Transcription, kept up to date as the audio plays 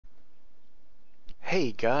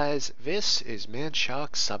Hey guys, this is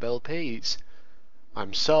Manshark Sub LPs.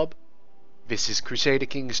 I'm Sub, this is Crusader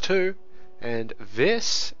Kings II, and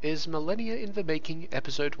this is Millennia in the Making,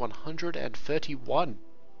 episode 131.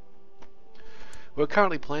 We're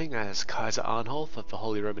currently playing as Kaiser Arnulf of the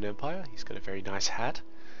Holy Roman Empire. He's got a very nice hat.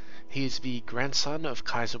 He is the grandson of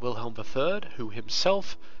Kaiser Wilhelm III, who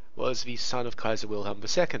himself was the son of Kaiser Wilhelm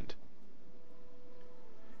II.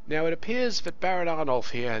 Now it appears that Baron Arnulf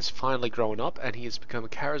here has finally grown up and he has become a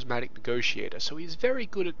charismatic negotiator, so he's very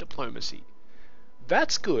good at diplomacy.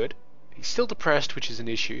 That's good. He's still depressed, which is an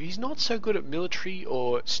issue. He's not so good at military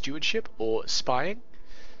or stewardship or spying.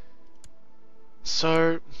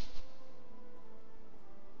 So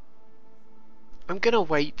I'm gonna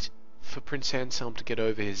wait for Prince Anselm to get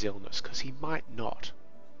over his illness, because he might not.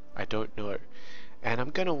 I don't know. And I'm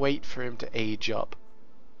gonna wait for him to age up.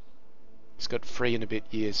 He's got 3 and a bit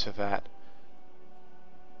years for that.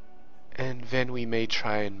 And then we may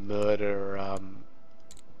try and murder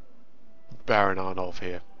Baron Arnulf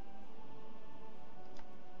here.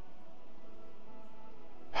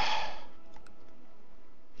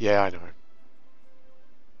 Yeah, I know.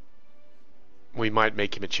 We might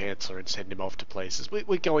make him a chancellor and send him off to places.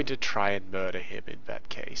 We're going to try and murder him in that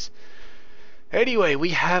case. Anyway,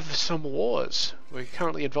 we have some wars. We're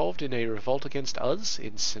currently involved in a revolt against us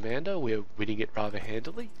in Samander. We're winning it rather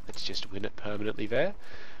handily. Let's just win it permanently there.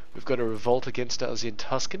 We've got a revolt against us in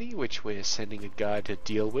Tuscany, which we're sending a guy to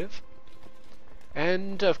deal with.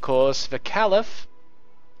 And, of course, the Caliph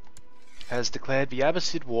has declared the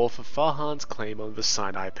Abbasid War for Farhan's claim on the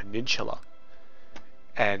Sinai Peninsula.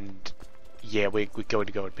 And, yeah, we're going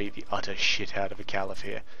to go and beat the utter shit out of the Caliph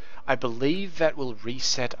here. I believe that will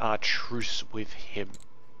reset our truce with him.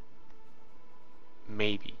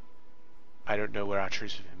 Maybe. I don't know where our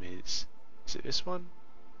truce with him is. Is it this one?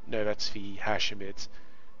 No, that's the Hashemids.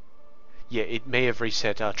 Yeah, it may have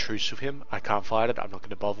reset our truce with him. I can't find it. I'm not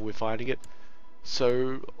going to bother with finding it.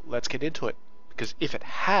 So, let's get into it. Because if it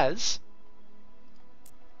has,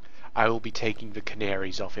 I will be taking the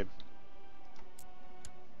canaries off him.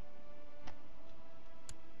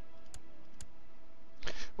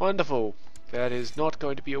 Wonderful. That is not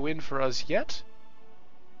going to be a win for us yet.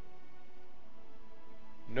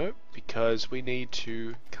 Nope, because we need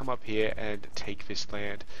to come up here and take this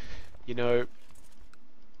land. You know,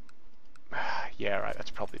 yeah, right, that's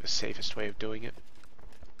probably the safest way of doing it.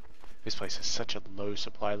 This place has such a low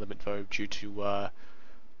supply limit though due to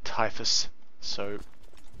typhus, so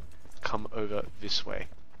come over this way.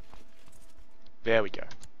 There we go.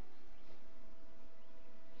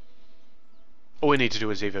 All we need to do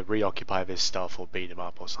is either reoccupy this stuff or beat him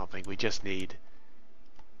up or something. We just need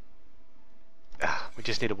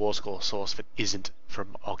a war score source that isn't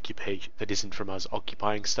from occupation, that isn't from us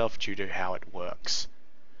occupying stuff due to how it works.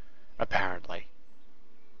 Apparently.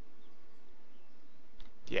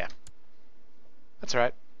 Yeah. That's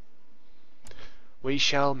alright. We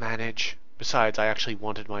shall manage. Besides, I actually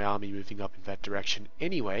wanted my army moving up in that direction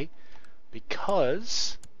anyway,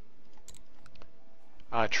 because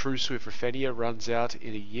our truce with Ruthenia runs out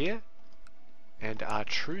in a year, and our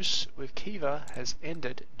truce with Khiva has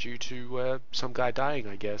ended due to some guy dying,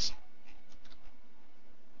 I guess.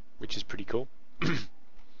 Which is pretty cool.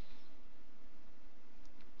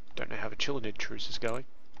 Don't know how the Chilenid truce is going.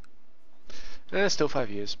 Still 5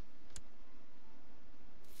 years.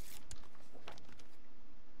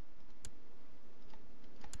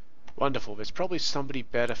 Wonderful, there's probably somebody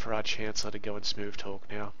better for our Chancellor to go and smooth talk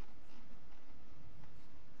now.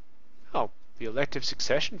 Oh, the elective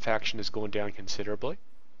succession faction has gone down considerably.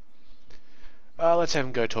 Let's have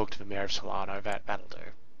him go talk to the Mayor of Solano. That'll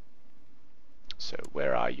do. So,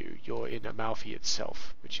 where are you? You're in Amalfi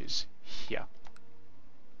itself, which is here.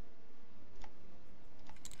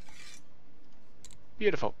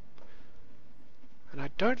 Beautiful. And I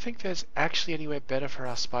don't think there's actually anywhere better for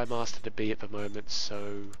our Spy Master to be at the moment,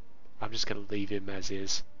 so I'm just going to leave him as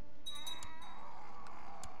is.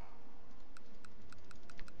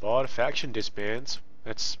 A lot of faction disbands.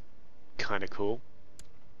 That's kind of cool.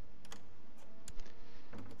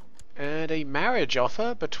 And a marriage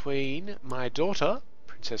offer between my daughter,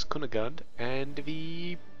 Princess Cunigund, and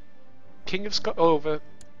the King of the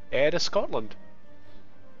heir to Scotland.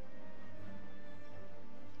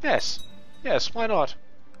 Yes. Yes, why not?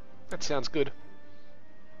 That sounds good.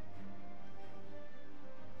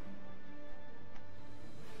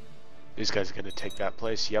 These guys are going to take that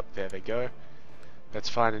place. Yep, there they go. That's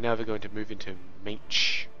fine, and now they're going to move into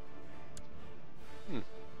Mainch.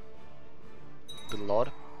 Little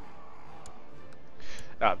odd.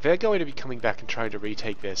 They're going to be coming back and trying to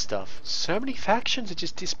retake their stuff. So many factions are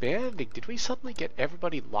just disbanding. Did we suddenly get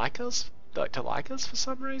everybody like us to like us for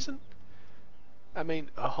some reason. I mean,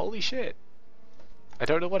 holy shit. I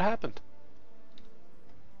don't know what happened.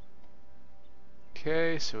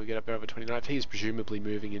 Okay, so we get up there over 29th. He is presumably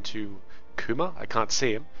moving into Kuma. I can't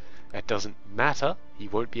see him. That doesn't matter. He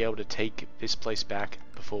won't be able to take this place back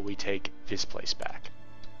before we take this place back.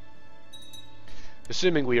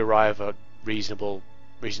 Assuming we arrive at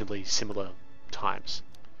reasonably similar times.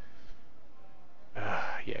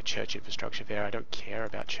 Yeah, church infrastructure there. I don't care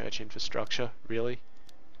about church infrastructure, really.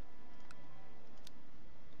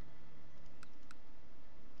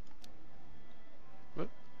 What?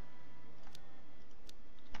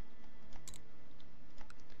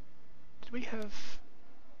 Did we have...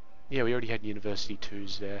 Yeah, we already had University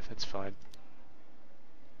 2s there, that's fine.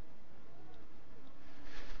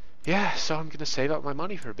 Yeah, so I'm gonna save up my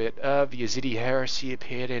money for a bit. The Yazidi heresy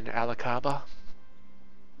appeared in Al-Aqaba.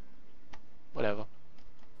 Whatever.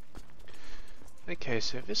 Okay,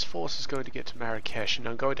 so this force is going to get to Marrakesh, and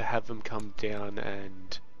I'm going to have them come down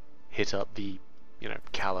and hit up the, you know,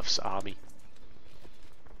 Caliph's army.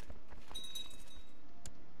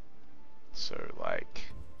 So,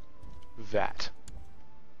 like, that.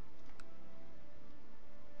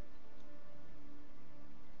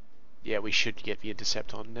 Yeah, we should get the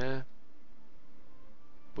intercept on there.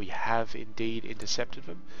 We have indeed intercepted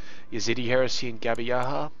them. Yazidi heresy in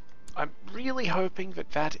Gabiyaha. I'm really hoping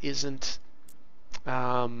that that isn't...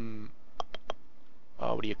 oh,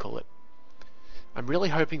 what do you call it? I'm really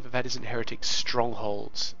hoping that that isn't heretic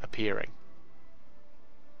strongholds appearing.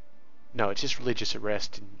 No, it's just religious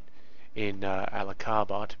arrest in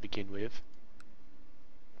Al-Aqaba to begin with.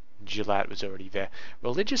 Gilat was already there.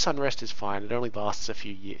 Religious unrest is fine, it only lasts a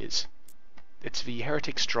few years. It's the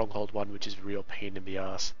heretic stronghold one which is a real pain in the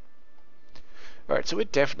ass. Alright, so we're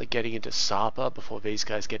definitely getting into Saba before these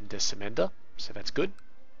guys get into Semenda, so that's good.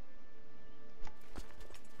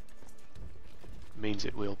 Means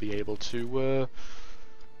that we'll be able to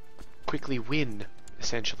quickly win,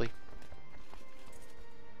 essentially.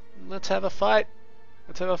 Let's have a fight.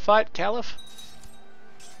 Let's have a fight, Caliph.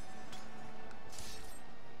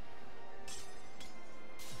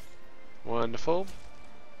 Wonderful.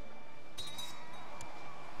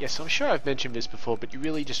 Yes, I'm sure I've mentioned this before, but you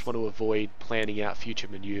really just want to avoid planning out future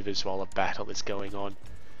maneuvers while a battle is going on,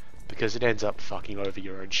 because it ends up fucking over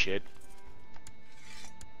your own shit.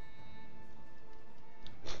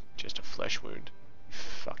 Just a flesh wound. You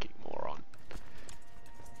fucking moron.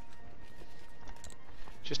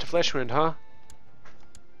 Just a flesh wound, huh?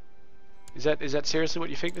 Is that seriously what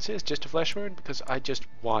you think this is? Just a flesh wound? Because I just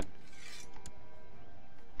won.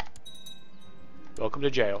 Welcome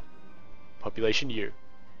to jail. Population U.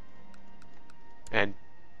 And,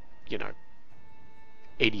 you know,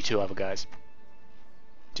 82 other guys.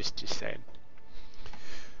 Just saying.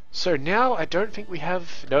 So now I don't think we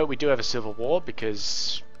have... No, we do have a civil war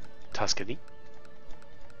because Tuscany.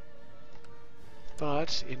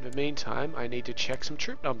 But in the meantime, I need to check some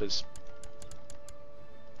troop numbers.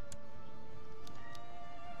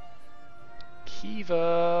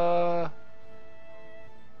 Kiva...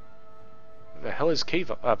 Where the hell is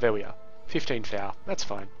Kiva? Ah, there we are. 15,000. That's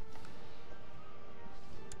fine.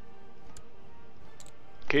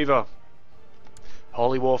 Kiva.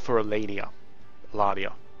 Holy War for Alania.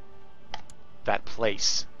 That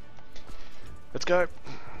place. Let's go.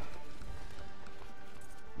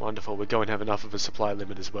 Wonderful, we're going to have enough of a supply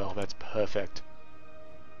limit as well. That's perfect.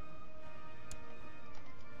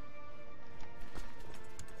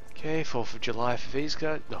 Okay, 4th of July for these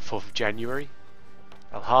guys. No, 4th of January.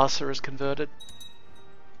 Alhassa is converted.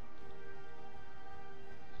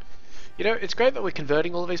 You know, it's great that we're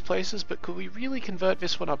converting all of these places, but could we really convert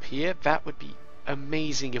this one up here? That would be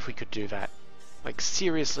amazing if we could do that. Like,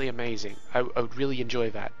 seriously amazing. I would really enjoy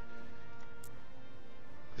that.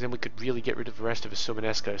 Then we could really get rid of the rest of the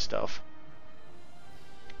Sumanesco stuff.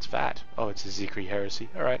 It's that. Oh, it's a Zikri heresy.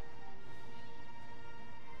 Alright.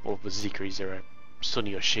 Or the Zikris are a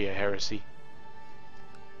Sunni or Shia heresy.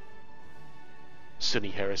 Sunni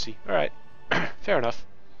heresy. Alright. Fair enough.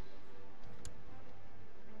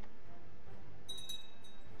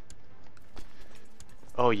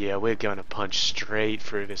 Oh yeah, we're going to punch straight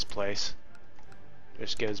through this place.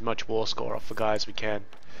 Just get as much war score off the guy as we can.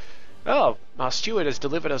 Oh, our steward has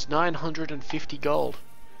delivered us 950 gold.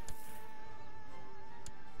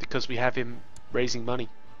 Because we have him raising money.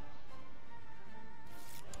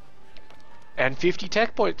 And 50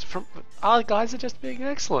 tech points from... Our guys are just being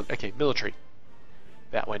excellent. Okay, military.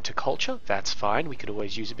 That went to culture. That's fine. We could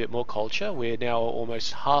always use a bit more culture. We're now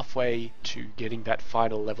almost halfway to getting that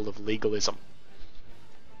final level of legalism.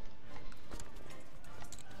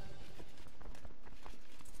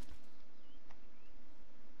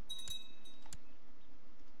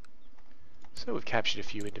 So we've captured a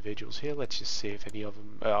few individuals here. Let's just see if any of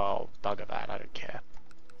them... Oh, bugger that. I don't care.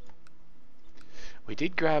 We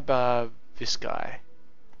did grab this guy.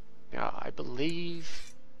 Now, I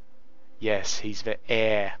believe... Yes, he's the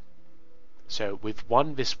heir. So we've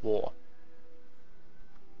won this war.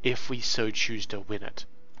 If we so choose to win it.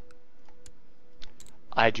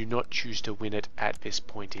 I do not choose to win it at this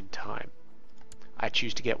point in time. I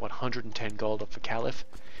choose to get 110 gold off the Caliph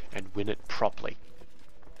and win it properly.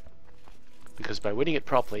 Because by winning it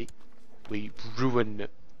properly, we ruin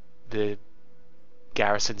the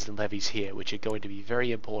garrisons and levies here, which are going to be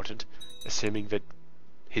very important, assuming that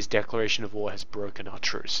his declaration of war has broken our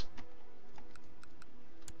truce.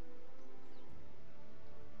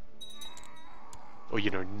 Or,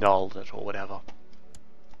 you know, nulled it or whatever.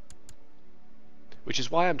 Which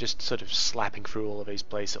is why I'm just sort of slapping through all of these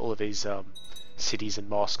places, all of these cities and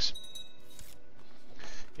mosques.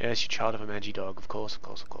 Yes, you child of a mangy dog, of course, of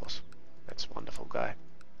course, of course. That's a wonderful guy.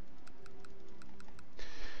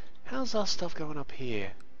 How's our stuff going up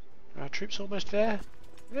here? Are our troops almost there?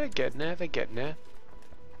 They're getting there, they're getting there.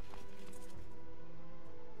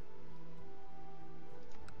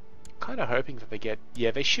 Kind of hoping that they get...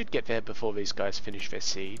 Yeah, they should get there before these guys finish their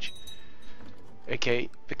siege. Okay,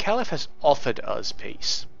 the Caliph has offered us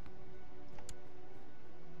peace.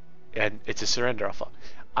 And it's a surrender offer.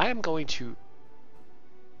 I am going to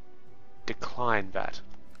decline that.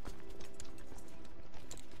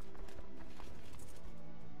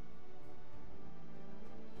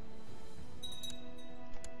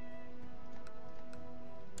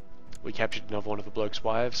 We captured another one of the bloke's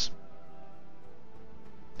wives.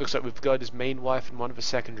 Looks like we've got his main wife and one of his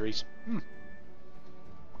secondaries.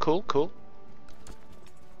 Cool, cool.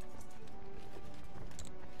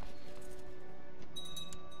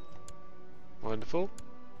 Wonderful.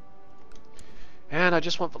 And I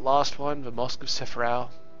just want the last one, the Mosque of Sephiroth.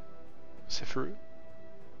 Sephiroth?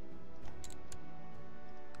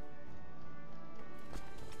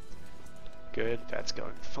 Good, that's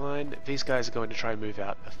going fine. These guys are going to try and move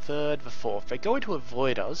out the third, the fourth. They're going to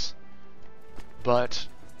avoid us, but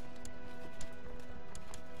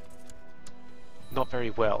not very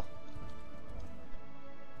well.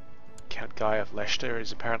 Count Guy of Leicester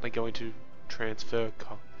is apparently going to transfer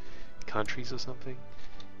countries or something.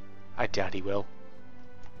 I doubt he will.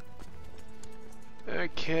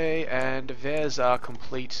 Okay, and there's our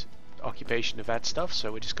complete occupation of that stuff,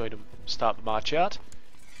 so we're just going to start the march out.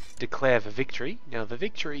 Declare the victory. Now the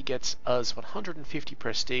victory gets us 150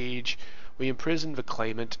 prestige, we imprison the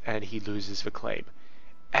claimant and he loses the claim.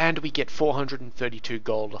 And we get 432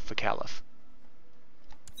 gold off the Caliph.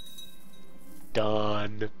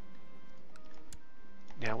 Done.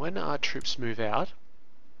 Now when our troops move out,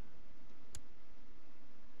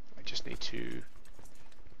 I just need to...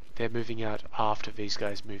 They're moving out after these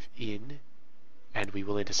guys move in, and we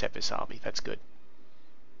will intercept this army. That's good.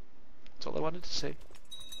 That's all I wanted to see.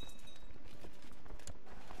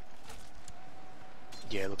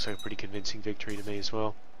 Yeah, it looks like a pretty convincing victory to me as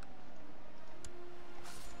well.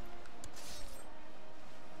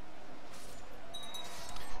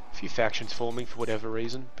 A few factions forming for whatever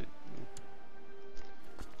reason, but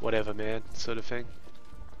whatever, man, sort of thing.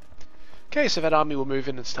 Okay, so that army will move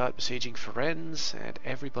in and start besieging Firenze, and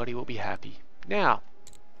everybody will be happy. Now,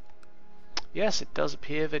 yes, it does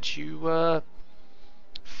appear that you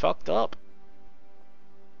fucked up.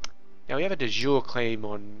 Now we have a de jure claim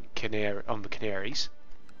on the Canaries.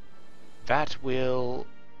 That will...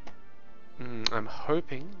 I'm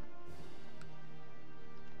hoping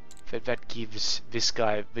that that gives this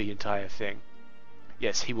guy the entire thing.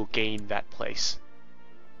 Yes, he will gain that place.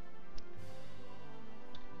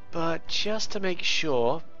 But just to make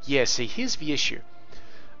sure... Yeah, see, here's the issue.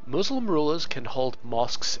 Muslim rulers can hold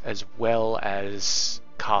mosques as well as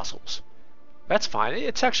castles. That's fine.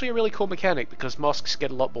 It's actually a really cool mechanic because mosques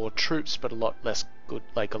get a lot more troops but a lot less good,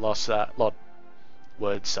 like a lot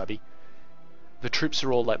word subby. The troops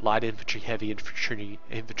are all like light infantry, heavy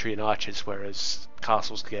infantry, and archers, whereas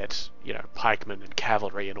castles get, you know, pikemen and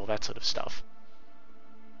cavalry and all that sort of stuff.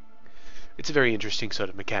 It's a very interesting sort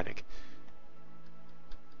of mechanic.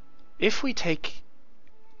 If we take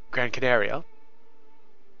Gran Canaria,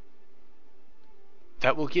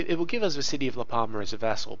 that will give us the city of La Palma as a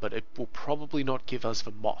vassal, but it will probably not give us the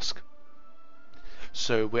mosque.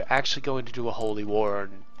 So we're actually going to do a holy war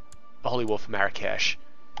for Marrakesh,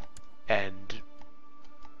 and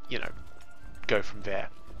you know, go from there.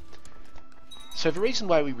 So the reason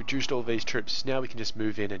why we reduced all these troops is now we can just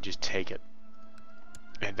move in and just take it.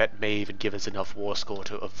 And that may even give us enough war score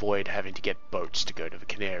to avoid having to get boats to go to the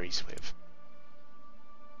Canaries with.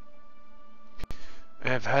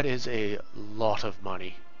 And that is a lot of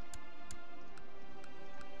money.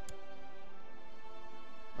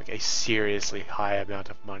 Like a seriously high amount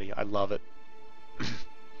of money. I love it.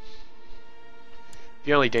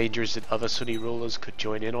 The only danger is that other Sunni rulers could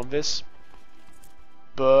join in on this,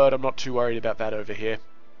 but I'm not too worried about that over here.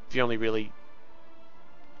 The only really...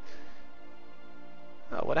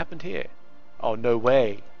 Oh, what happened here? Oh, no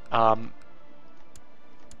way.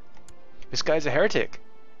 This guy's a heretic.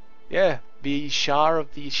 Yeah, the Shah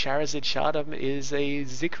of the Sharazid Shahdom is a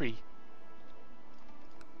Zikri.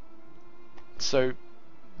 So,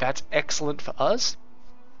 that's excellent for us,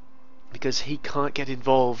 because he can't get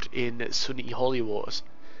involved in Sunni holy wars.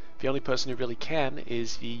 The only person who really can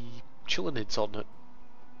is the Chulanid Sultanate.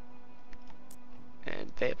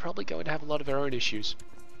 And they're probably going to have a lot of their own issues.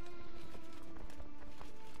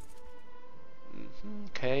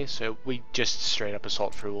 Okay, so we just straight up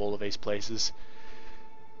assault through all of these places.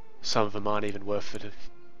 Some of them aren't even worth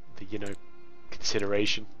the you know,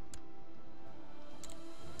 consideration.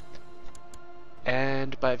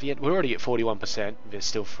 And by the end, we're already at 41%. There's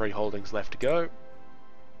still 3 holdings left to go.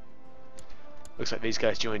 Looks like these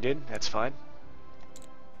guys joined in. That's fine.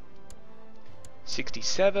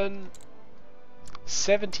 67,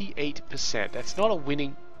 78%. That's not a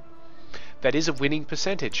winning. That is a winning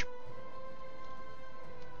percentage.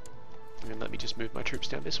 And let me just move my troops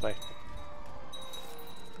down this way.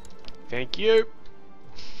 Thank you.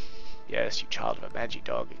 Yes, you child of a magi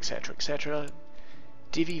dog, etc., etc.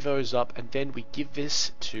 Divvy those up, and then we give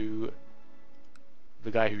this to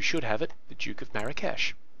the guy who should have it, the Duke of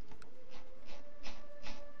Marrakesh.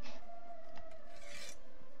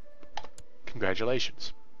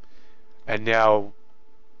 Congratulations. And now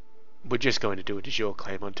we're just going to do a de jure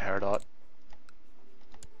claim on Taradot.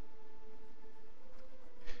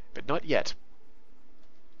 But not yet.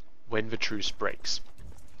 When the truce breaks.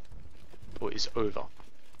 Or is over.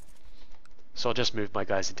 So I'll just move my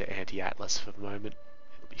guys into anti-Atlas for the moment.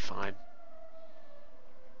 It'll be fine.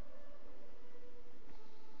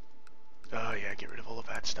 Oh yeah, get rid of all of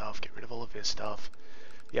that stuff. Get rid of all of this stuff.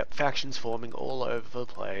 Yep, factions forming all over the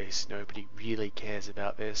place. Nobody really cares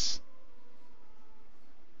about this.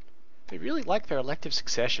 They really like their elective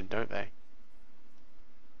succession, don't they?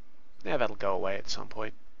 Yeah, that'll go away at some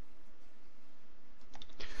point.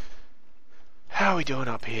 How are we doing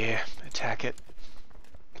up here? Attack it.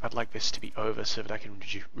 I'd like this to be over so that I can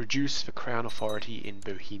reduce the crown authority in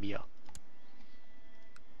Bohemia.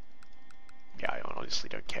 Yeah, I honestly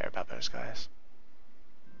don't care about those guys.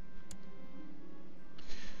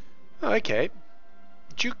 Okay.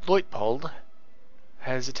 Duke Luitpold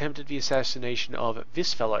has attempted the assassination of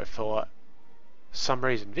this fellow for some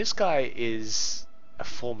reason. This guy is a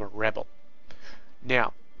former rebel.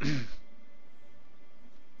 Now,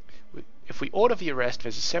 if we order the arrest,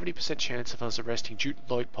 there's a 70% chance of us arresting Duke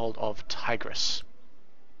Luitpold of Tigris.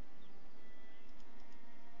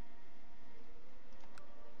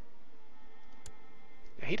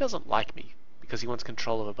 Now, he doesn't like me because he wants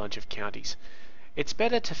control of a bunch of counties. It's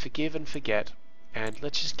better to forgive and forget, and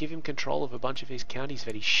let's just give him control of a bunch of his counties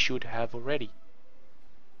that he should have already.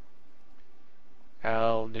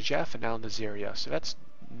 Al-Najaf and Al-Naziria, so that's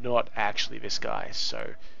not actually this guy,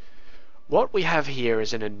 so... What we have here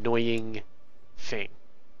is an annoying thing.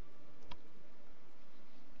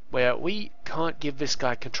 Where we can't give this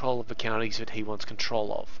guy control of the counties that he wants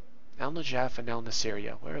control of. Al-Najaf and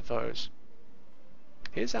Al-Naziria, where are those?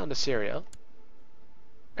 Here's Al-Naziria.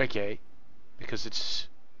 Okay. Because it's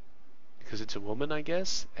a woman, I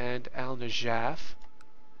guess. And Al-Najaf.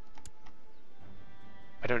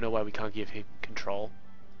 I don't know why we can't give him control.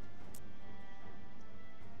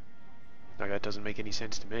 Like, that doesn't make any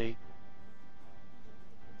sense to me.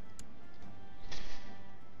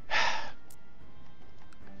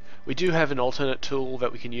 We do have an alternate tool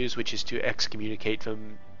that we can use, which is to excommunicate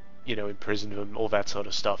them, you know, imprison them, all that sort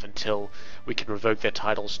of stuff, until we can revoke their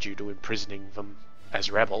titles due to imprisoning them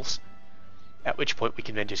as rebels. At which point we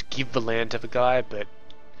can then just give the land to the guy, but...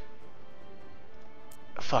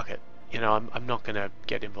 fuck it. You know, I'm not going to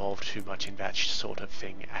get involved too much in that sort of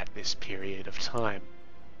thing at this period of time.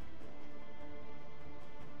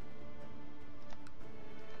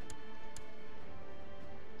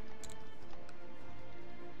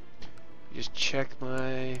 Just check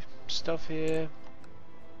my stuff here.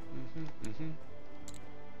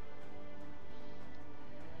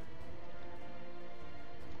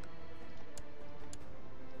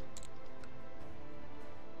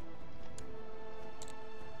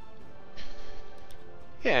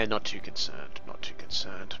 Yeah, not too concerned, not too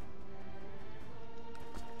concerned.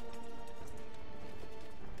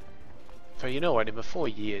 So you know what, in the 4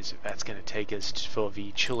 years that's going to take us for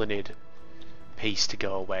the Chulanid piece to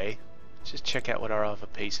go away. Let's just check out what our other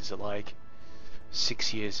pieces are like.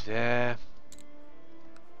 6 years there.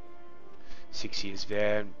 6 years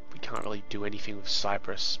there. We can't really do anything with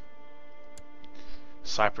Cyprus.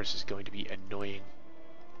 Cyprus is going to be annoying.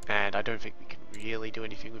 And I don't think we can really do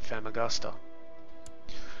anything with Famagusta.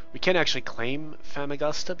 We can actually claim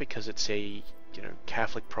Famagusta because it's a,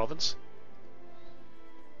 Catholic province.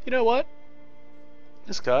 You know what?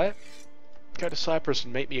 This guy, go to Cyprus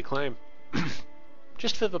and make me a claim.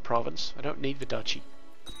 Just for the province. I don't need the duchy.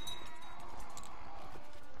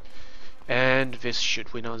 And this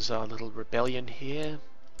should win us our little rebellion here.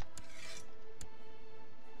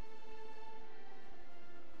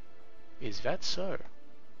 Is that so?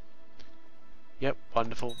 Yep,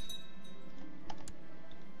 wonderful.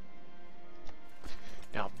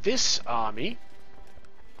 Now this army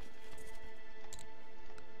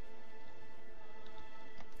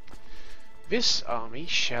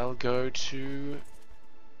shall go to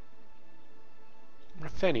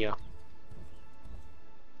Millennia.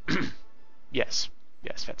 Yes,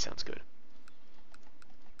 that sounds good.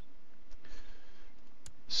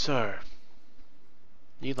 So,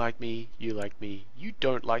 you like me, you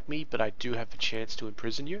don't like me, but I do have the chance to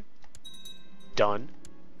imprison you. Done.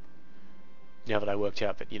 Now that I worked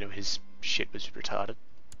out that, his shit was retarded.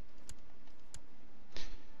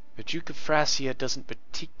 The Duke of Thracia doesn't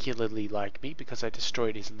particularly like me because I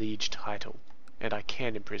destroyed his liege title, and I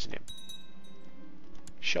can imprison him.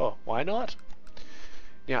 Sure, why not?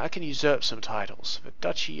 Now I can usurp some titles. The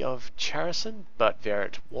Duchy of Charasan, but they're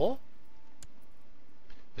at war.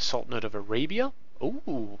 The Sultanate of Arabia.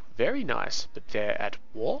 Ooh, very nice, but they're at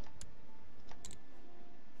war.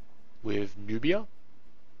 With Nubia.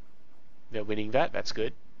 They're winning that, that's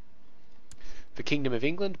good. The Kingdom of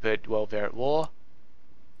England, but, well, they're at war.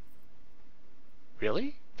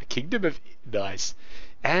 Really? The Kingdom of... Nice.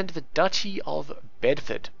 And the Duchy of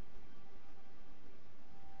Bedford.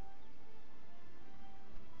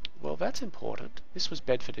 Well, that's important. This was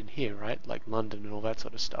Bedford in here, right? Like London and all that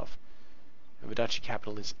sort of stuff. And the duchy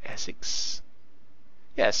capital is Essex.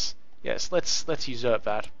 Yes, let's usurp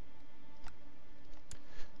that.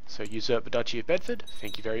 So usurp the Duchy of Bedford,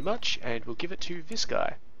 thank you very much, and we'll give it to this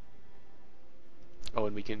guy. Oh,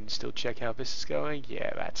 and we can still check how this is going?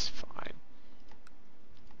 Yeah, that's fine.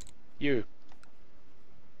 You.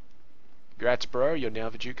 Congrats, bro, you're now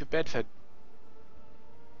the Duke of Bedford.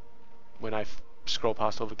 When I scroll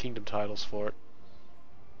past all the kingdom titles for it.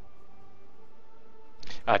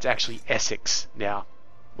 It's actually Essex now.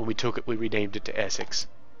 When we took it, we renamed it to Essex.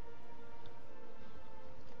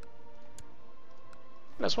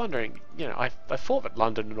 I was wondering, I thought that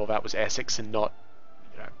London and all that was Essex and not,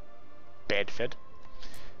 Bedford.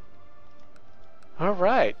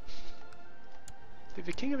 Alright. Did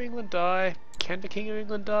the King of England die? Can the King of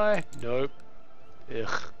England die? Nope.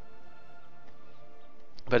 Ugh.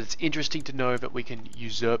 But it's interesting to know that we can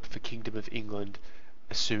usurp the Kingdom of England,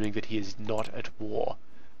 assuming that he is not at war.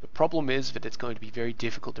 The problem is that it's going to be very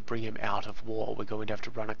difficult to bring him out of war. We're going to have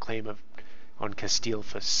to run a claim on Castile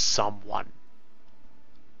for someone.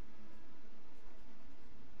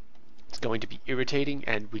 It's going to be irritating,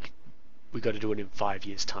 and we got to do it in 5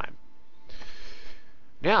 years' time.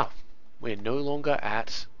 Now, we're no longer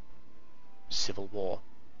at civil war.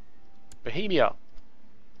 Bohemia,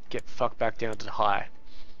 get fucked back down to high.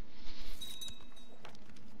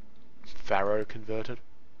 Pharaoh converted.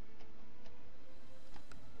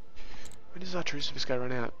 When does our truce with this guy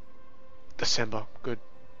run out? December. Good.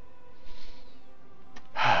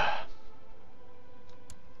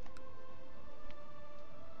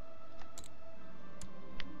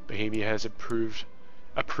 Bohemia has approved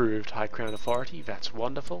High Crown Authority. That's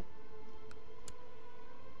wonderful.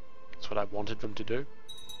 That's what I wanted them to do.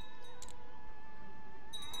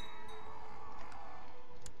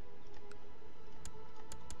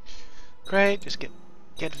 Great, just get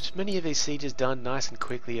as many of these sieges done nice and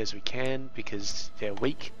quickly as we can because they're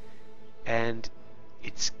weak, and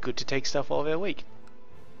it's good to take stuff while they're weak.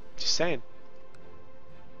 Just saying.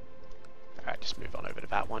 Alright, just move on over to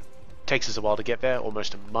that one. Takes us a while to get there,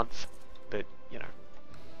 almost a month, but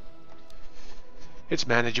it's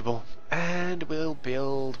manageable. And we'll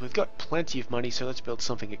build, we've got plenty of money, so let's build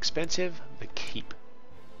something expensive, the keep.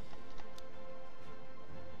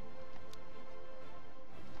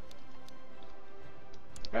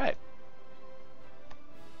 Right.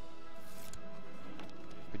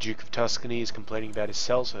 The Duke of Tuscany is complaining about his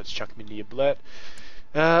cell, so let's chuck him into your blet.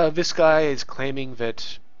 This guy is claiming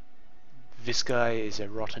that this guy is a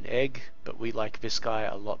rotten egg, but we like this guy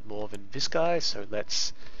a lot more than this guy, so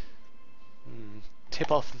let's tip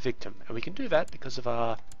off the victim. And we can do that because of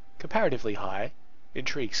our comparatively high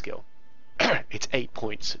intrigue skill. It's 8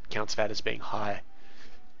 points, it counts that as being high.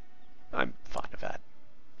 I'm fine with that.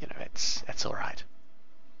 That's alright.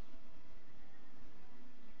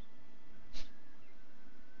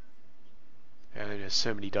 And there's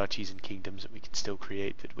so many duchies and kingdoms that we can still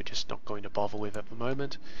create that we're just not going to bother with at the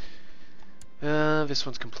moment. This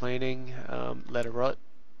one's complaining. Let her rot.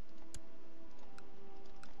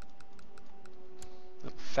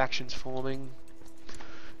 Little factions forming.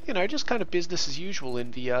 You know, just kind of business as usual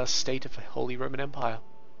in the state of the Holy Roman Empire.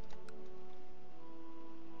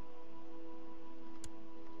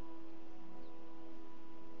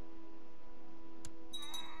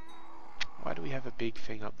 Why do we have a big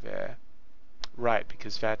thing up there? Right,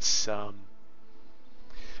 because that's the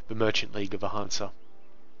Merchant League of the Hansa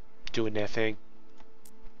doing their thing.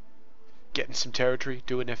 Getting some territory,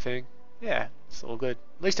 doing their thing. Yeah, it's all good.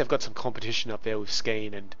 At least I've got some competition up there with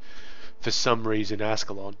Skane and, for some reason,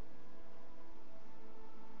 Ascalon.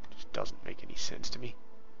 Just doesn't make any sense to me.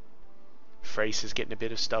 Thrace is getting a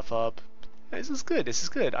bit of stuff up. This is good, this is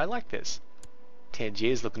good. I like this.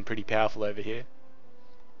 Tangier's looking pretty powerful over here.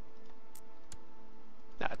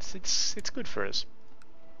 Nah, it's good for us.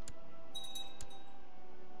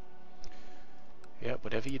 Yep,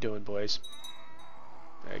 whatever you're doing, boys.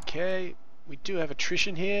 Okay, we do have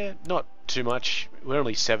attrition here. Not too much. We're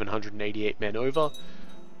only 788 men over,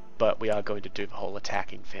 but we are going to do the whole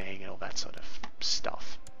attacking thing and all that sort of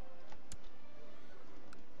stuff.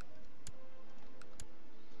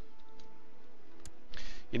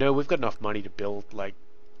 You know, we've got enough money to build, like,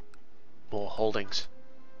 more holdings.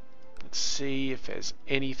 Let's see if there's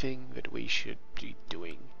anything that we should be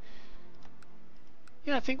doing.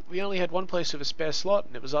 Yeah, I think we only had one place with a spare slot,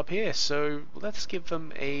 and it was up here, so let's give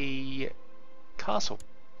them a castle.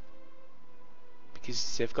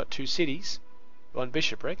 Because they've got 2 cities, 1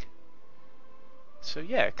 bishopric. So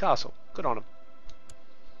yeah, castle. Good on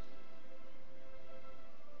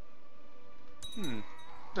them.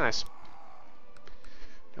 Nice.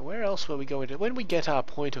 Now where else were we going to... When we get our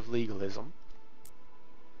point of legalism,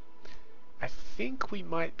 I think we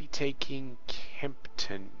might be taking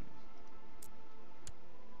Kempton.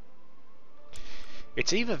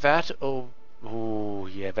 It's either that or... Oh,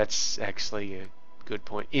 yeah, that's actually a good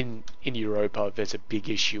point. In Europa, there's a big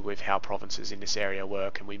issue with how provinces in this area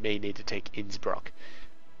work, and we may need to take Innsbruck.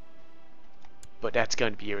 But that's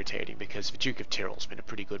going to be irritating, because the Duke of Tyrol's been a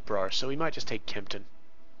pretty good bro, so we might just take Kempton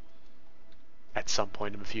at some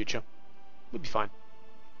point in the future. We'll be fine.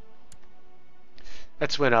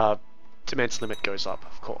 That's when our Demesne limit goes up,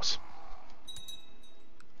 of course.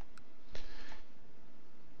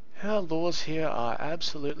 Our laws here are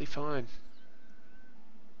absolutely fine.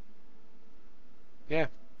 Yeah.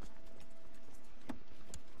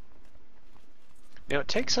 Now it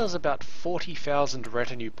takes us about 40,000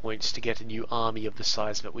 retinue points to get a new army of the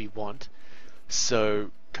size that we want.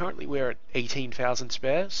 So currently we're at 18,000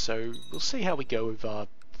 spare, so we'll see how we go with our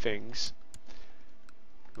things.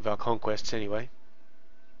 With our conquests anyway.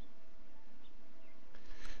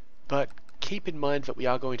 But keep in mind that we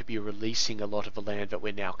are going to be releasing a lot of the land that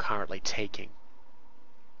we're now currently taking.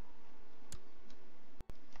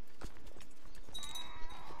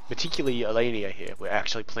 Particularly Millennia here. We're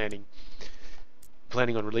actually planning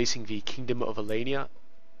on releasing the Kingdom of Millennia,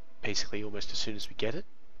 basically almost as soon as we get it,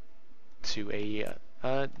 to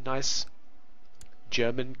a nice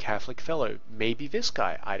German Catholic fellow. Maybe this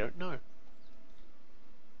guy, I don't know.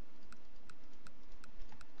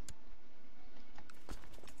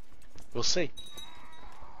 We'll see.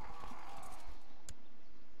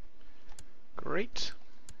 Great.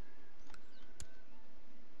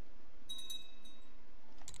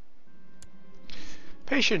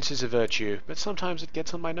 Patience is a virtue, but sometimes it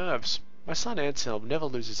gets on my nerves. My son Anselm never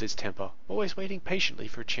loses his temper, always waiting patiently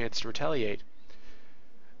for a chance to retaliate.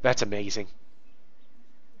 That's amazing.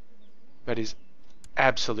 That is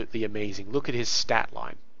absolutely amazing. Look at his stat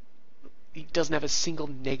line. He doesn't have a single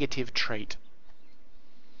negative trait.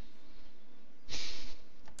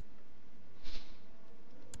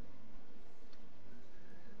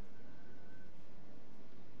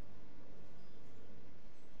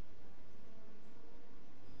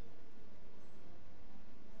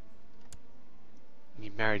 He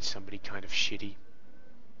married somebody kind of shitty.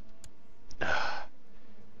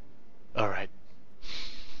 Alright.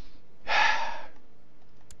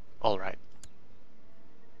 Alright.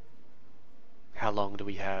 How long do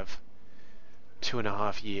we have?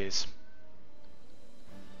 2.5 years.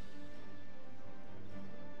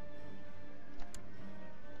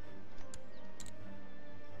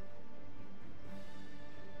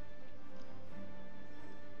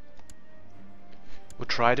 We'll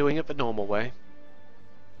try doing it the normal way.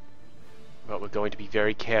 But we're going to be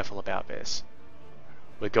very careful about this.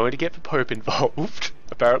 We're going to get the Pope involved.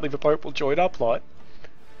 Apparently the Pope will join our plot.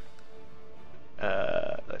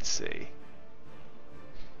 Let's see.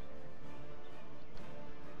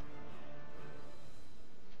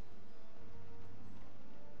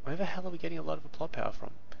 Where the hell are we getting a lot of plot power from?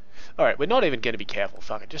 Alright, we're not even going to be careful.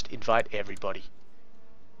 Fuck it, just invite everybody.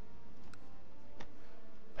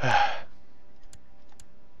 I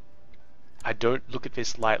don't look at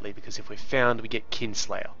this lightly, because if we're found, we get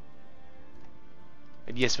Kinslayer.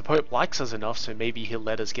 And yes, the Pope likes us enough, so maybe he'll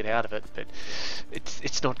let us get out of it, but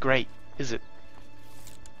it's not great, is it?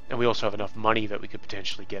 And we also have enough money that we could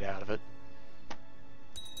potentially get out of it.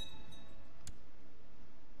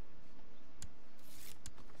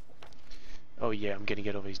 Oh yeah, I'm gonna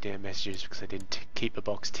get all these damn messages because I didn't keep the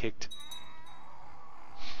box ticked.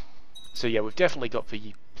 So yeah, we've definitely got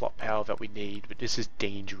the plot power that we need, but this is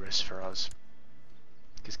dangerous for us.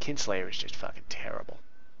 Because Kinslayer is just fucking terrible.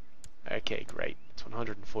 Okay, great. It's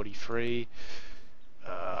 143.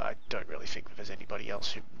 I don't really think that there's anybody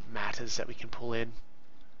else who matters that we can pull in.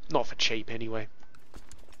 Not for cheap, anyway.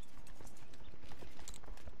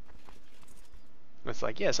 It's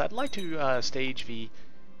like, yes, I'd like to stage the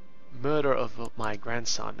murder of my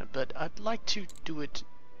grandson, but I'd like to do it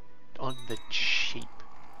on the cheap.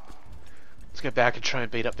 Let's go back and try and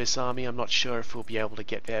beat up this army. I'm not sure if we'll be able to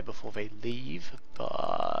get there before they leave,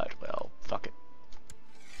 but, well, fuck it.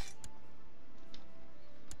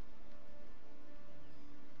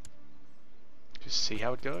 Just see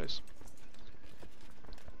how it goes.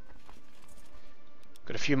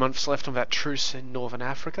 Got a few months left on that truce in Northern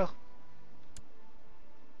Africa.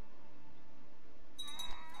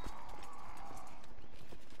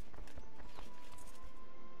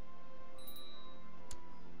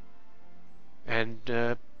 And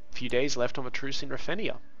a few days left on the truce in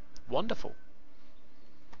Ruthenia. Wonderful.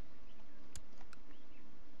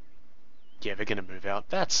 Yeah, they're gonna move out.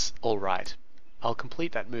 That's alright. I'll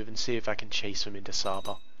complete that move and see if I can chase them into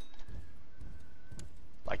Saba.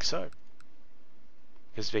 Like so.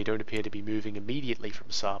 Because they don't appear to be moving immediately from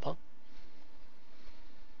Saba.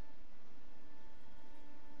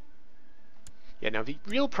 Yeah, now the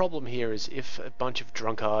real problem here is if a bunch of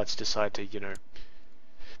drunkards decide to, you know...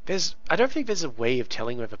 I don't think there's a way of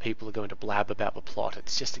telling whether people are going to blab about the plot.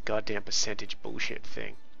 It's just a goddamn percentage bullshit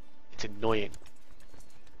thing. It's annoying.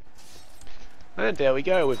 And there we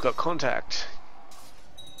go, we've got contact.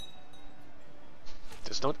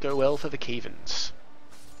 Does not go well for the Kevans.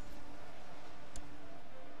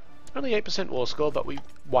 Only 8% war score, but we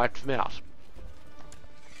wiped them out.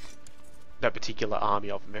 That particular army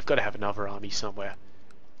of them. They've got to have another army somewhere.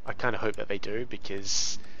 I kind of hope that they do,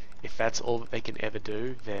 because if that's all that they can ever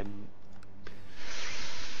do, then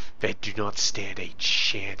they do not stand a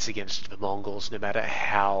chance against the Mongols, no matter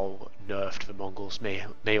how nerfed the Mongols may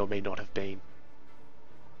or may not have been.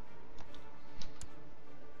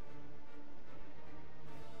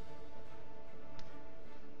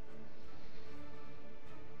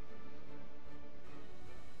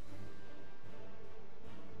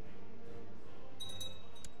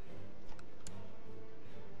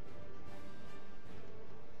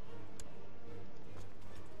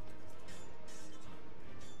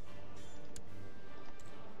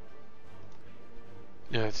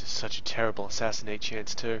 No, it's such a terrible assassinate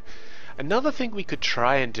chance too. Another thing we could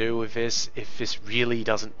try and do with this, if this really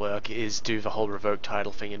doesn't work, is do the whole revoke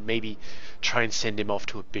title thing and maybe try and send him off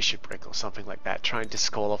to a bishopric or something like that, try and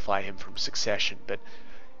disqualify him from succession, but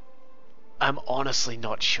I'm honestly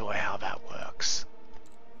not sure how that works.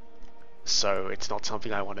 So it's not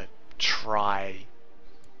something I want to try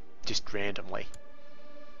just randomly.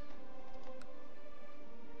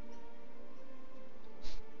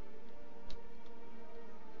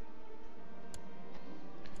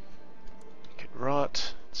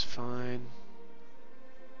 Rot, it's fine.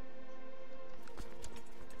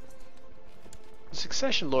 The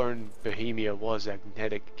succession law in Bohemia was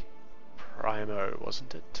agnetic primo,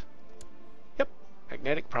 wasn't it? Yep,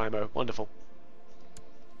 agnetic primo, wonderful.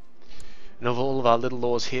 And all of our little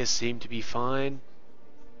laws here seem to be fine.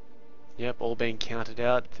 Yep, all being counted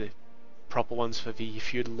out. The proper ones for the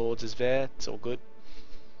feudal lords is there, it's all good.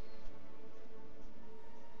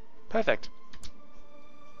 Perfect.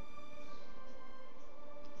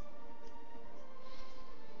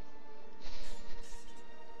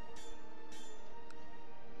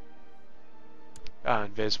 Ah,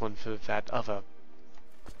 and there's one for that other...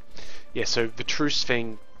 Yeah, so the truce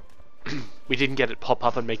thing, we didn't get it pop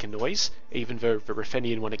up and make a noise, even though the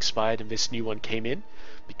Ruthenian one expired and this new one came in,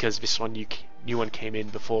 because this new one came in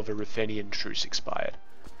before the Ruthenian truce expired.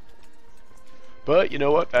 But, you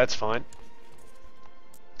know what, that's fine.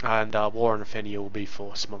 And war on Ruthenia will be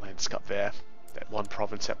for Smolensk up there, that one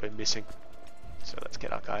province that we're missing. So let's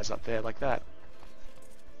get our guys up there like that.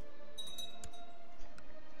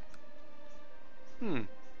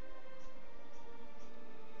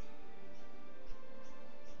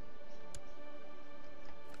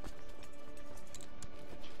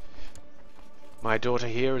 My daughter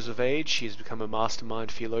here is of age. She has become a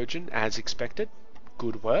mastermind theologian, as expected.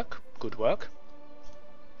 Good work, good work.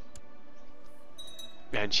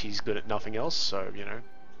 And she's good at nothing else, so, you know.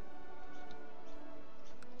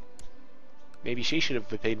 Maybe she should have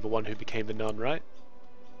been the one who became the nun, right?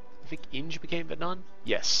 I think Inge became the nun?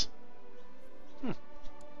 Yes.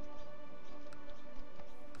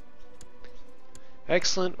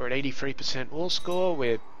 Excellent, we're at 83% wall score.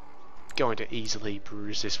 We're going to easily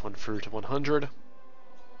bruise this one through to 100.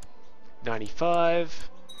 95.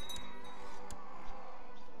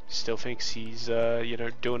 Still thinks he's, you know,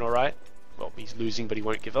 doing alright. Well, he's losing, but he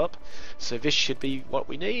won't give up. So this should be what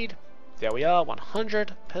we need. There we are,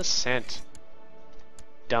 100%.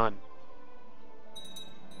 Done. A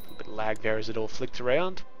little bit of lag there as it all flicked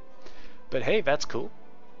around. But hey, that's cool.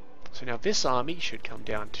 So now this army should come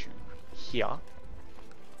down to here.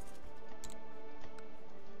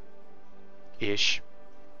 Ish.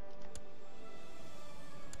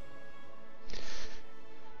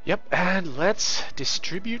 Yep, and let's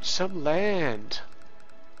distribute some land.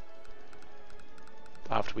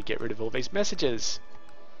 After we get rid of all these messages.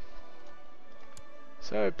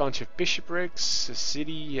 So, a bunch of bishoprics, a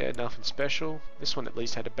city, yeah, nothing special. This one at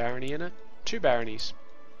least had a barony in it. 2 baronies.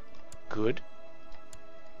 Good.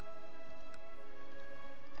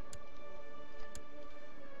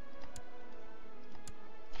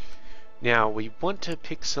 Now, we want to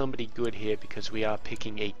pick somebody good here because we are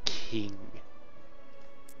picking a king.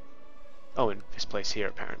 Oh, in this place here,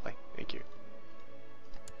 apparently. Thank you.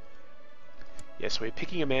 Yes, we're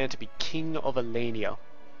picking a man to be king of Millennia.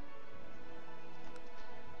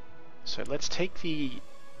 So let's take the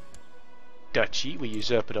duchy, we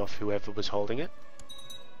usurp it off whoever was holding it,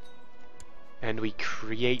 and we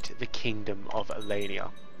create the kingdom of Millennia.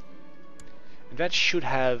 And that should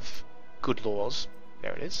have good laws.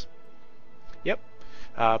 There it is. Yep.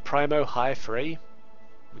 Primo high 3.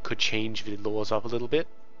 We could change the laws up a little bit,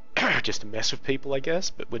 just to mess with people, I guess,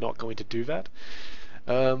 but we're not going to do that.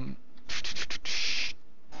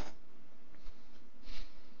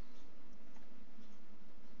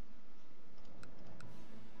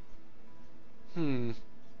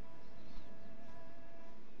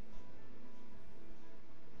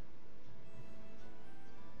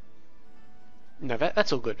 No,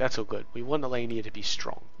 that's all good, that's all good. We want Millennia to be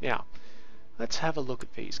strong. Now, let's have a look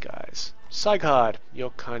at these guys. Sieghard, you're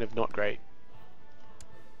kind of not great.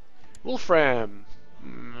 Wolfram.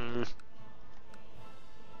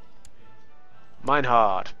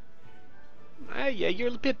 Meinhard. Yeah, you're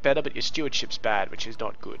a bit better, but your stewardship's bad, which is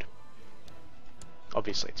not good.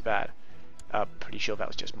 Obviously, it's bad. Pretty sure that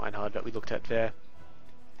was just Meinhard that we looked at there.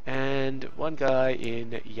 And one guy in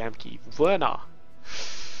Yamki. Werner.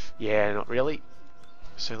 Yeah, not really.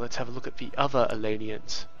 So let's have a look at the other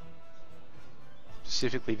Elenians.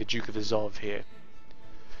 Specifically the Duke of Azov here.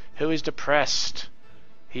 Who is depressed?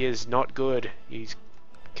 He is not good. He's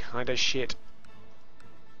kinda shit.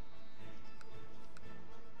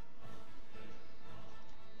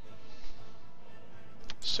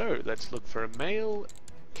 So let's look for a male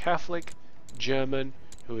Catholic German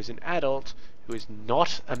who is an adult, who is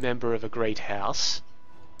not a member of a great house,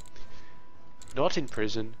 not in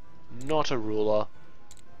prison, not a ruler,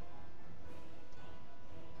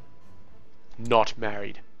 not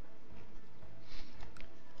married.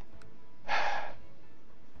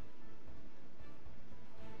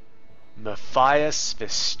 Matthias, the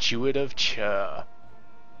steward of Chur.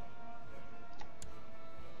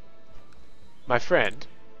 My friend,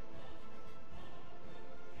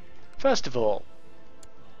 first of all,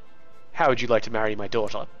 how would you like to marry my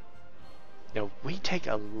daughter? Now, we take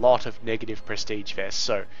a lot of negative prestige there,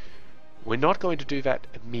 so we're not going to do that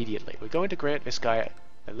immediately. We're going to grant this guy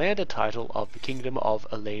a landed title of the Kingdom of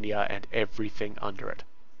Millennia and everything under it.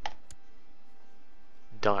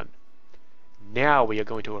 Done. Now we are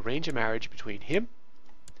going to arrange a marriage between him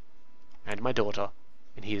and my daughter,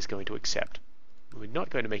 and he is going to accept. We're not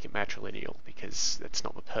going to make it matrilineal, because that's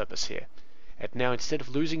not the purpose here. And now, instead of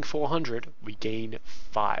losing 400, we gain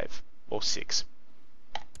 5 or 6.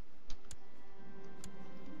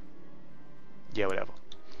 Yeah, whatever.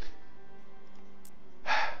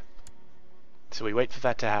 So we wait for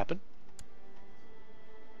that to happen.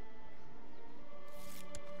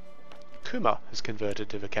 Kuma has converted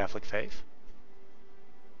to the Catholic faith.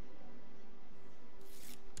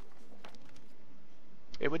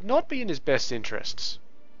 It would not be in his best interests.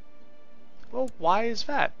 Well, why is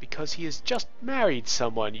that? Because he has just married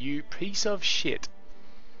someone, you piece of shit.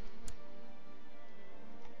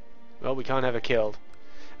 Well, we can't have her killed.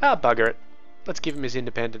 Ah, bugger it. Let's give him his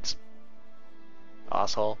independence.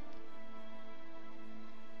 Asshole.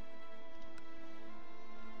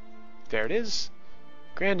 There it is.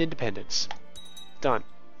 Grand independence. Done.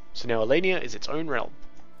 So now Millennia is its own realm.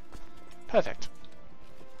 Perfect.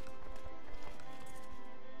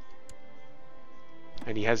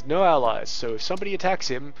 And he has no allies, so if somebody attacks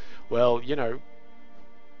him, well, you know,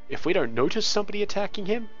 if we don't notice somebody attacking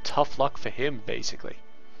him, tough luck for him, basically.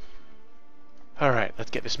 Alright,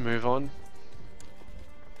 let's get this move on.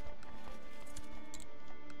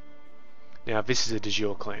 Now, this is a de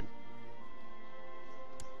jure claim.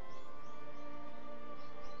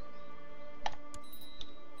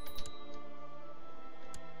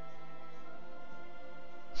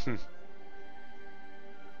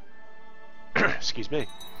 Excuse me.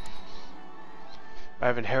 I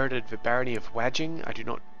have inherited the barony of Wadging. I do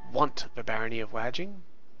not want the barony of Wadging.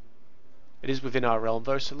 It is within our realm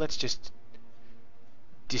though, so let's just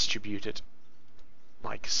distribute it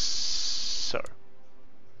like so.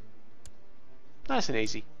 Nice and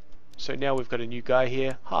easy. So now we've got a new guy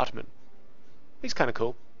here, Hartman. He's kind of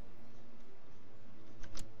cool.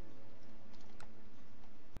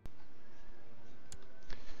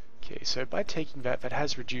 Okay, so by taking that, that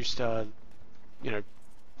has reduced you know,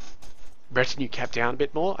 retinue cap down a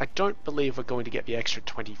bit more. I don't believe we're going to get the extra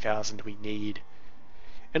 20,000 we need,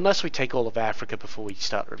 unless we take all of Africa before we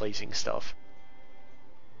start releasing stuff.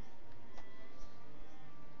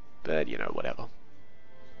 But, you know, whatever.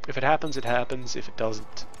 If it happens, it happens. If it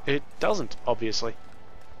doesn't, it doesn't, obviously.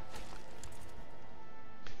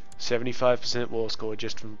 75% war score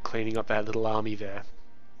just from cleaning up that little army there.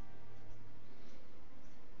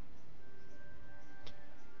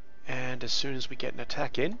 And as soon as we get an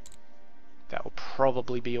attack in, that will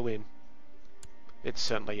probably be a win. It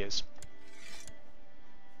certainly is.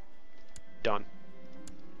 Done.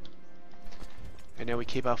 And now we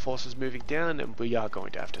keep our forces moving down, and we are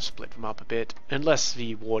going to have to split them up a bit, unless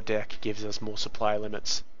the war deck gives us more supply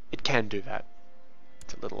limits. It can do that.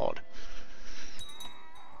 It's a little odd.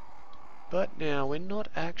 But now, we're not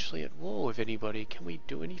actually at war with anybody. Can we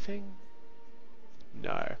do anything?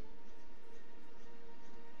 No.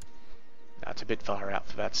 That's a bit far out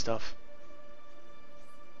for that stuff.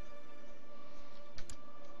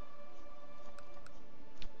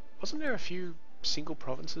 Wasn't there a few single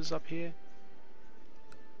provinces up here?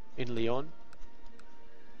 In Lyon?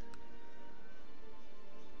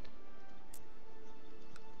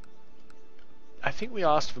 I think we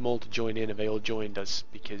asked them all to join in and they all joined us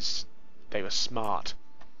because they were smart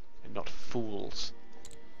and not fools.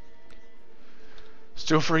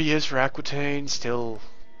 Still 3 years for Aquitaine, still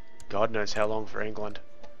God knows how long for England.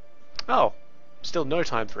 Oh, still no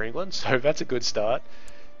time for England, so that's a good start.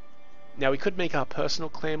 Now we could make our personal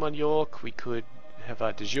claim on York, we could have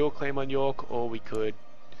our de jure claim on York, or we could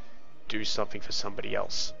do something for somebody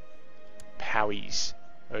else. Powies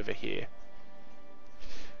over here.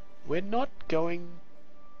 We're not going...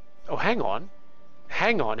 Oh, hang on.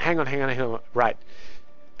 Hang on. Right.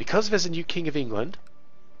 Because there's a new King of England,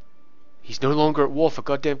 he's no longer at war for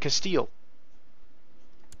goddamn Castile.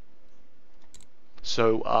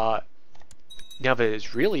 So, now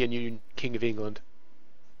there's really a new King of England.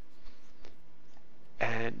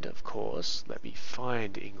 And, of course, let me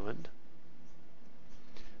find England.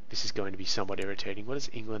 This is going to be somewhat irritating. What does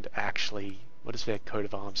England actually... What does their coat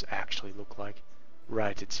of arms actually look like?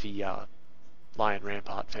 Right, it's the Lion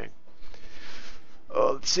Rampart thing.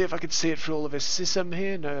 Oh, let's see if I can see it through all of this system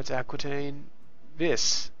here. No, it's Aquitaine.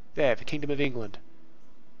 This. There, the Kingdom of England.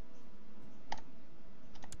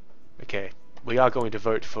 Okay, we are going to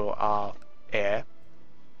vote for our heir.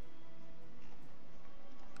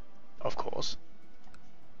 Of course.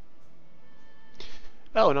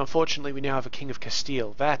 Oh, and unfortunately we now have a King of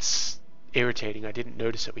Castile. That's irritating. I didn't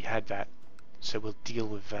notice that we had that. So we'll deal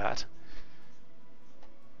with that.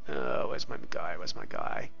 Where's my guy? Where's my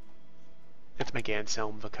guy? Let's make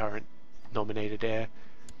Anselm the current nominated heir.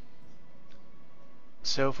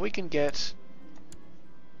 So if we can get...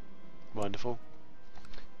 Wonderful.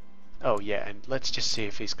 Oh yeah, and let's just see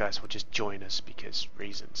if these guys will just join us, because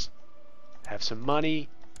reasons. Have some money,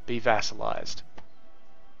 be vassalized.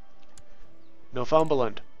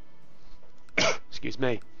 Northumberland. Excuse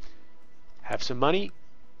me. Have some money,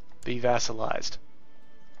 be vassalized.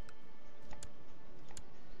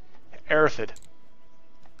 Hereford.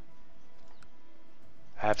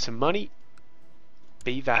 Have some money,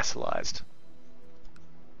 be vassalized.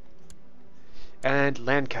 And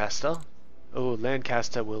Lancaster. Oh,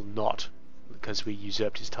 Lancaster will not, because we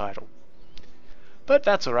usurped his title. But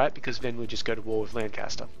that's alright, because then we'll just go to war with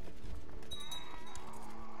Lancaster.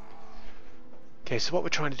 Okay, so what we're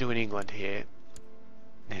trying to do in England here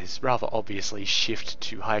is rather obviously shift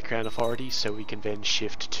to High Crown Authority, so we can then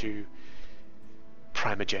shift to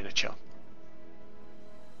primogeniture.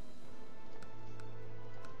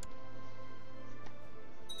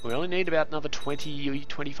 We only need about another 20,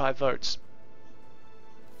 25 votes.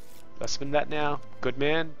 Less than that now. Good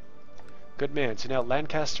man. Good man. So now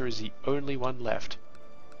Lancaster is the only one left.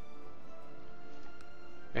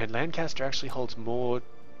 And Lancaster actually holds more,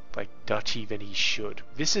 like, duchy than he should.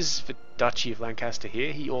 This is the Duchy of Lancaster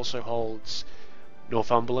here. He also holds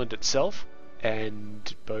Northumberland itself,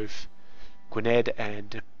 and both Gwynedd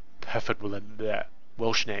and Perfectwillen, the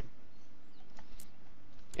Welsh name.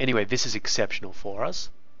 Anyway, this is exceptional for us,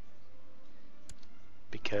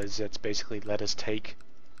 because it's basically let us take,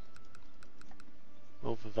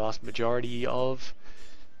 well, the vast majority of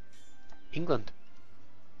England,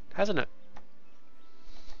 hasn't it?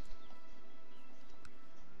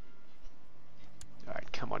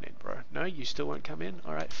 Alright, come on in, bro. No, you still won't come in?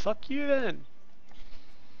 Alright, fuck you then.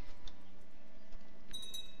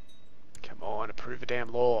 Come on, approve a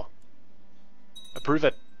damn law. Approve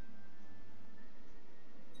it.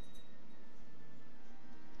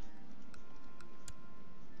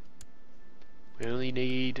 We only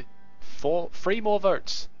need three more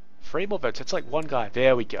votes. 3 more votes. It's like one guy.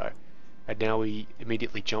 There we go. And now we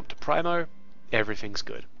immediately jump to Primo. Everything's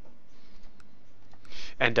good.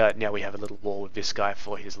 And now we have a little war with this guy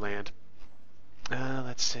for his land.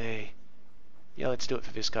 Let's see. Yeah, let's do it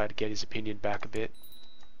for this guy to get his opinion back a bit.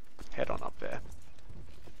 Head on up there.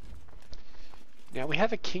 Now we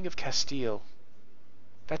have a King of Castile.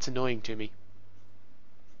 That's annoying to me.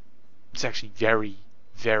 It's actually very,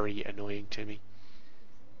 very annoying to me.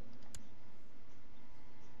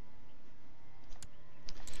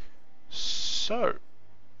 So,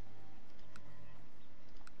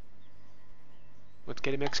 let's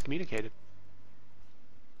get him excommunicated.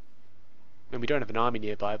 And we don't have an army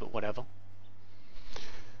nearby, but whatever.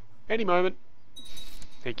 Any moment.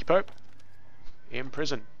 Thank you, Pope. In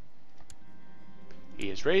prison. He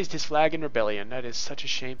has raised his flag in rebellion. That is such a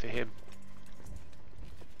shame for him.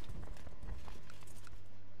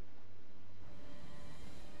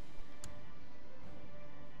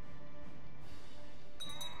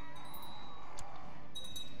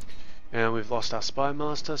 And we've lost our spy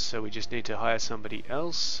master, so we just need to hire somebody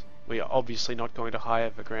else. We are obviously not going to hire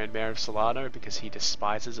the Grand Mayor of Solano because he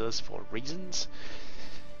despises us for reasons.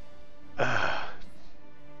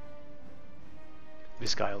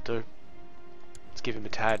 This guy will do. Let's give him a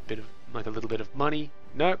tad bit of, like, a little bit of money.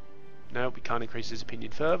 Nope. Nope, we can't increase his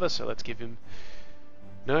opinion further, so let's give him...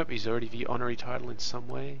 Nope, he's already the honorary title in some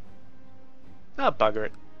way. Ah, bugger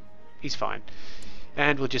it. He's fine.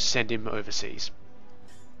 And we'll just send him overseas.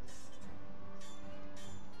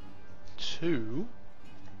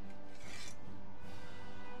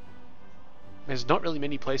 There's not really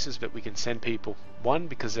many places that we can send people. 1,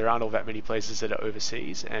 because there aren't all that many places that are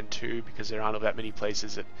overseas, and 2, because there aren't all that many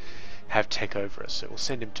places that have tech over us. So we'll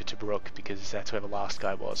send him to Tobruk, because that's where the last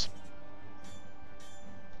guy was.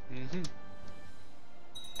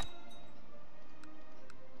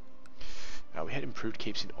 We had improved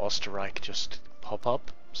keeps in Osterreich just pop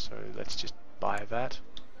up, so let's just buy that.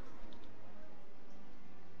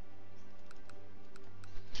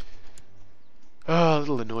 Oh, a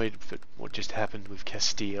little annoyed at what just happened with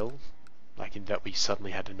Castile, like in that we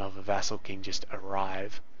suddenly had another vassal king just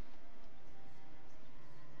arrive.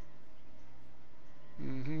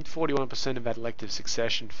 41% of that elective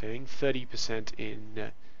succession thing, 30%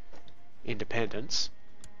 in independence.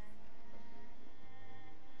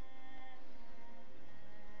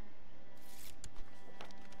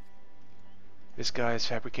 This guy is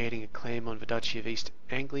fabricating a claim on the Duchy of East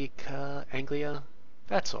Anglia.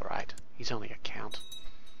 That's alright. He's only a count.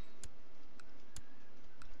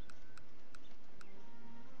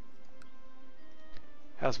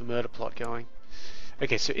 How's the murder plot going?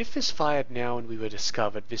 Okay, so if this fired now and we were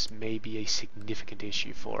discovered, this may be a significant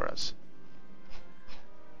issue for us.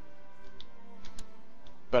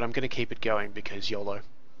 But I'm going to keep it going because YOLO.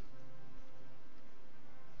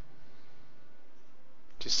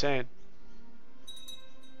 Just saying.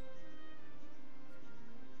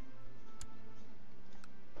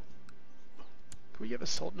 Can we get a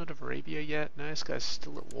Sultanate of Arabia yet? No, this guy's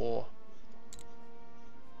still at war.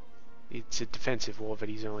 It's a defensive war, but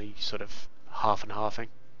he's only sort of half and halving.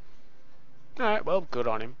 Alright, well, good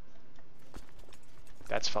on him.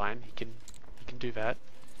 That's fine. He can do that.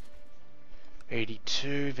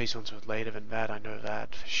 82. These ones were later than that. I know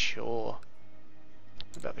that for sure.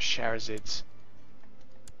 What about the Shahrazids?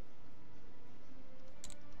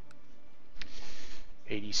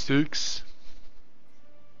 86.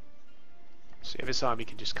 So yeah, this army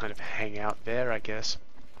can just kind of hang out there, I guess.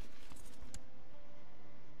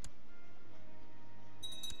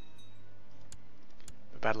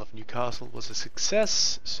 The Battle of Newcastle was a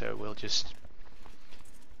success, so we'll just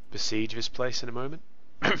besiege this place in a moment.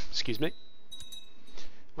 Excuse me.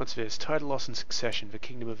 What's this? Title loss and succession for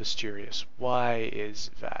Kingdom of Asturias. Why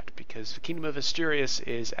is that? Because the Kingdom of Asturias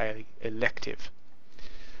is a elective.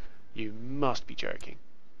 You must be joking.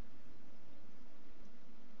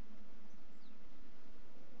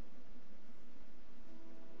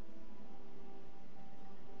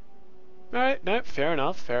 Alright, no, fair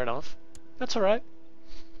enough, fair enough. That's alright.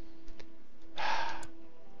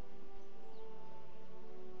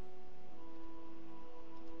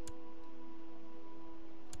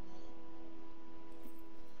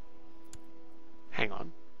 Hang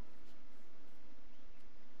on.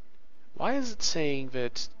 Why is it saying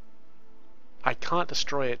that I can't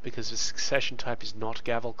destroy it because the succession type is not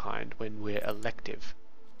Gavelkind when we're elective?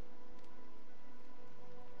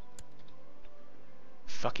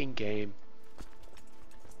 Fucking game.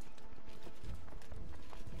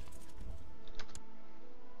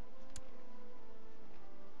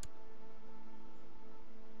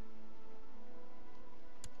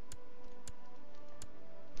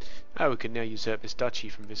 Oh, we can now usurp this duchy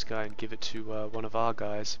from this guy and give it to one of our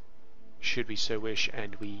guys, should we so wish,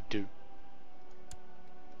 and we do.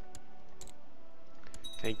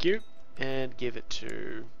 Thank you, and give it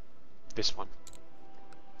to this one.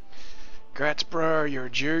 Grats, bro, you're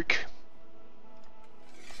a duke.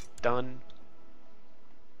 Done.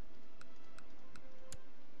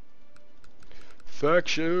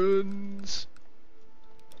 Factions!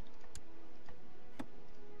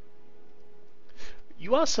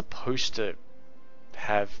 You are supposed to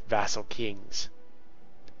have vassal kings,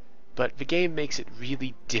 but the game makes it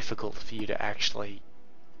really difficult for you to actually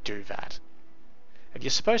do that. And you're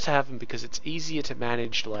supposed to have them because it's easier to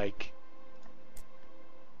manage, like...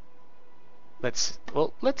 Let's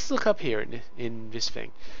look up here in this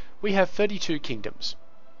thing. We have 32 kingdoms.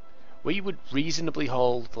 We would reasonably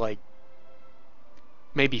hold, like,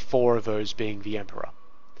 maybe 4 of those being the emperor.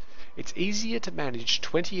 It's easier to manage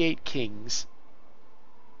 28 kings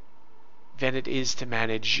than it is to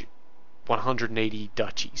manage 180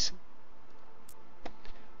 duchies.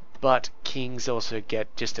 But kings also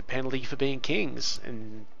get just a penalty for being kings,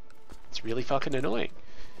 and it's really fucking annoying.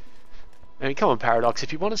 I mean, come on, Paradox,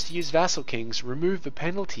 if you want us to use vassal kings, remove the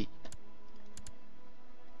penalty.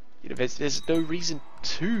 You know, there's no reason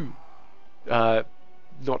to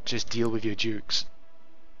not just deal with your dukes.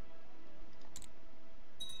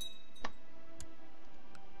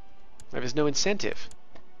 Like, there's no incentive.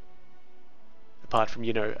 Apart from,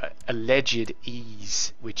 you know, alleged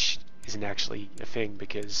ease, which isn't actually a thing,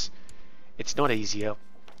 because it's not easier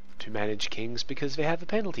to manage kings because they have a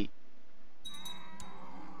penalty.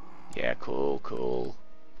 Yeah, cool.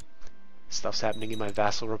 Stuff's happening in my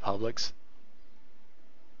vassal republics.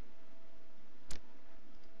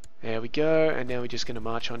 There we go, and now we're just going to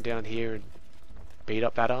march on down here and beat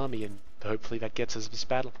up that army, and hopefully that gets us this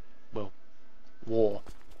battle. Well, war.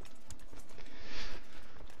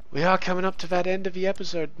 We are coming up to that end of the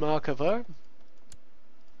episode marker, though.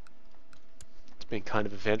 It's been kind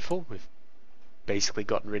of eventful. We've basically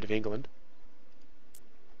gotten rid of England.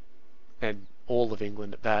 And all of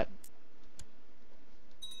England at that.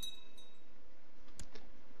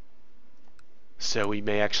 So we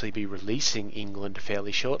may actually be releasing England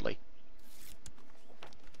fairly shortly.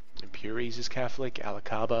 Impuries is Catholic,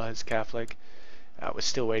 Alakaba is Catholic. We're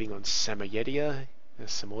still waiting on Samoyeda,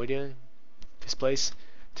 this place,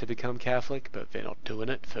 to become Catholic, but they're not doing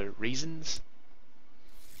it for reasons.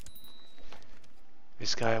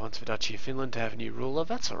 This guy wants the Duchy of Finland to have a new ruler.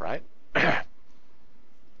 That's alright.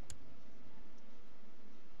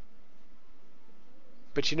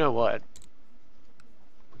 But you know what?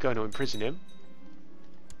 We're going to imprison him.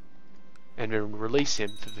 And then release him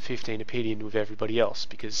for the 15 opinion with everybody else,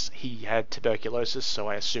 because he had tuberculosis, so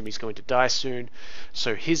I assume he's going to die soon.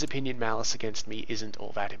 So his opinion malice against me isn't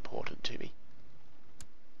all that important to me.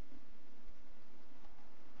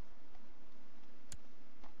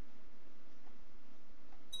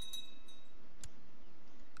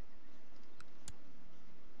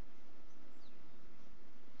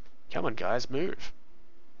 Come on, guys, move.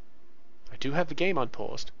 I do have the game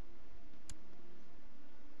unpaused.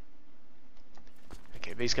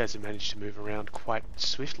 Okay, these guys have managed to move around quite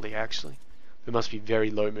swiftly, actually. There must be very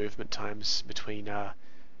low movement times between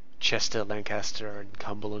Chester, Lancaster, and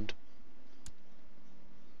Cumberland.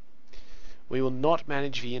 We will not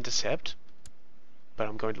manage the intercept, but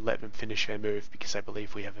I'm going to let them finish their move because I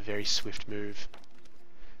believe we have a very swift move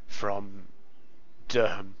from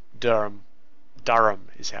Durham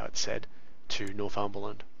is how it's said, to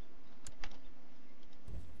Northumberland.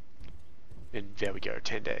 And there we go,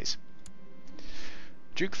 10 days.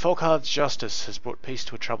 Duke Folkhard's justice has brought peace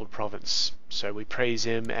to a troubled province, so we praise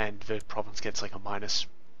him, and the province gets like a minus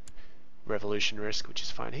revolution risk, which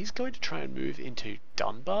is fine. He's going to try and move into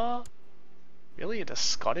Dunbar? Really? Into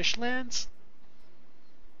Scottish lands?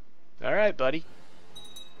 Alright, buddy.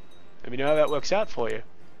 Let me know how that works out for you.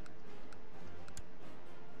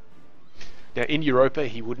 Now, in Europa,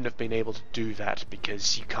 he wouldn't have been able to do that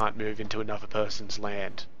because you can't move into another person's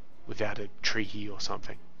land without a treaty or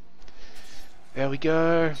something. There we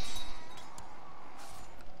go.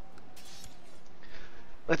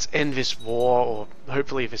 Let's end this war, or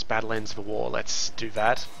hopefully if this battle ends the war, let's do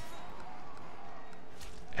that.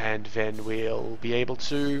 And then we'll be able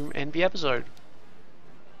to end the episode.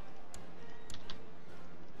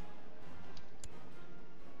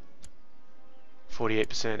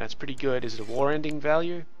 %, that's pretty good. Is it a war ending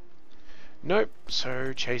value? Nope,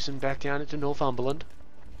 so chase him back down into Northumberland.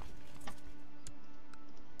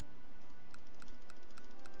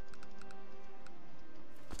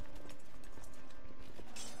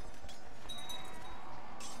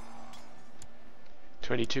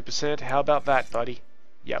 %, how about that, buddy?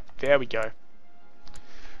 Yep, there we go.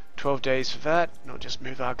 12 days for that, and I'll just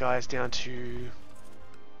move our guys down to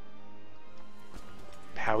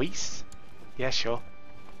Powys. Yeah, sure.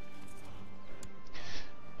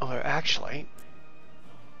 Although, actually,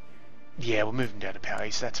 yeah, we'll move them down to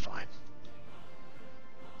Powys, that's fine.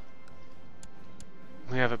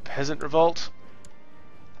 We have a peasant revolt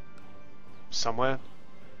somewhere.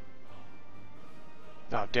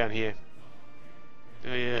 Oh, down here.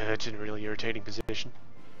 Yeah, it's in a really irritating position.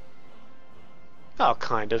 Oh,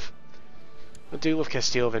 kind of. We'll deal with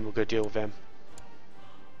Castile, then we'll go deal with them.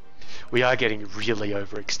 We are getting really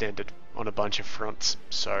overextended on a bunch of fronts,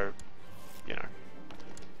 so, you know,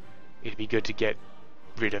 it'd be good to get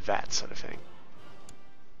rid of that sort of thing.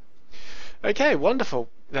 Okay, wonderful.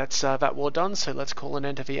 That's that war done, so let's call an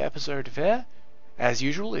end to the episode there. As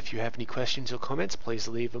usual, if you have any questions or comments, please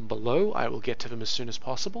leave them below. I will get to them as soon as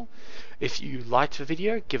possible. If you liked the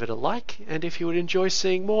video, give it a like, and if you would enjoy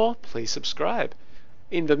seeing more, please subscribe.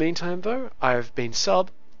 In the meantime, though, I have been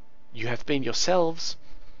Sub. You have been yourselves.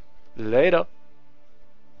 Later.